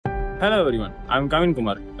Hello everyone, I am Kavin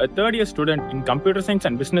Kumar, a third-year student in Computer Science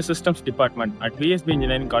and Business Systems Department at VSB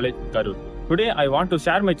Engineering College, Karur. Today, I want to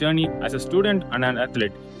share my journey as a student and an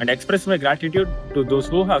athlete and express my gratitude to those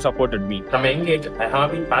who have supported me. From a young age, I have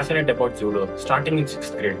been passionate about judo, starting in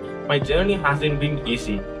 6th grade. My journey hasn't been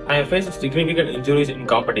easy. I have faced significant injuries in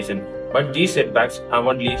competition, but these setbacks have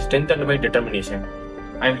only strengthened my determination.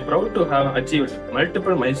 I am proud to have achieved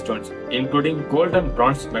multiple milestones, including gold and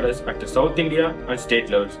bronze medals at the South India and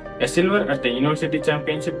state levels, a silver at the University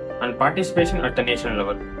Championship, and participation at the national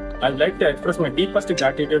level. I'd like to express my deepest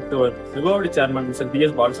gratitude to our revered chairman, Mr.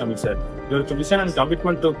 B.S. Balasamy sir. Your vision and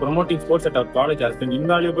commitment to promoting sports at our college has been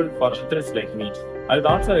invaluable for athletes like me. I would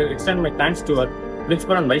also extend my thanks to our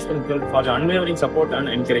principal and vice principal for your unwavering support and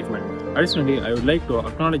encouragement. Additionally, I would like to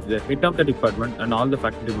acknowledge the head of the department and all the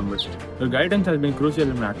faculty members. Your guidance has been crucial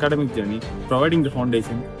in my academic journey, providing the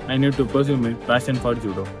foundation I need to pursue my passion for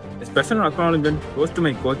judo. A special acknowledgement goes to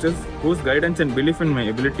my coaches, whose guidance and belief in my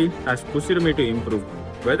ability has pushed me to improve,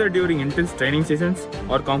 whether during intense training sessions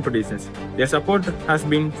or competitions. Their support has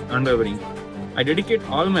been unwavering. I dedicate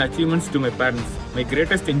all my achievements to my parents, my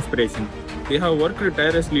greatest inspiration. They have worked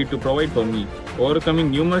tirelessly to provide for me,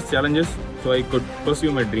 overcoming numerous challenges so I could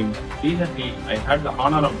pursue my dream. Recently, I had the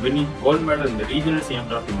honor of winning gold medal in the regional CM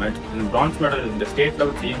Trophy match and bronze medal in the state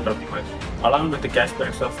level CM Trophy match, along with the cash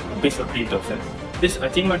prize of ₹50,000. This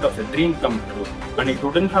achievement was a dream come true, and it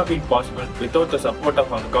wouldn't have been possible without the support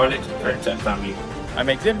of our college, friends and family. I'm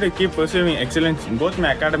excited to keep pursuing excellence in both my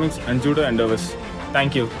academics and judo endeavors.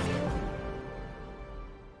 Thank you.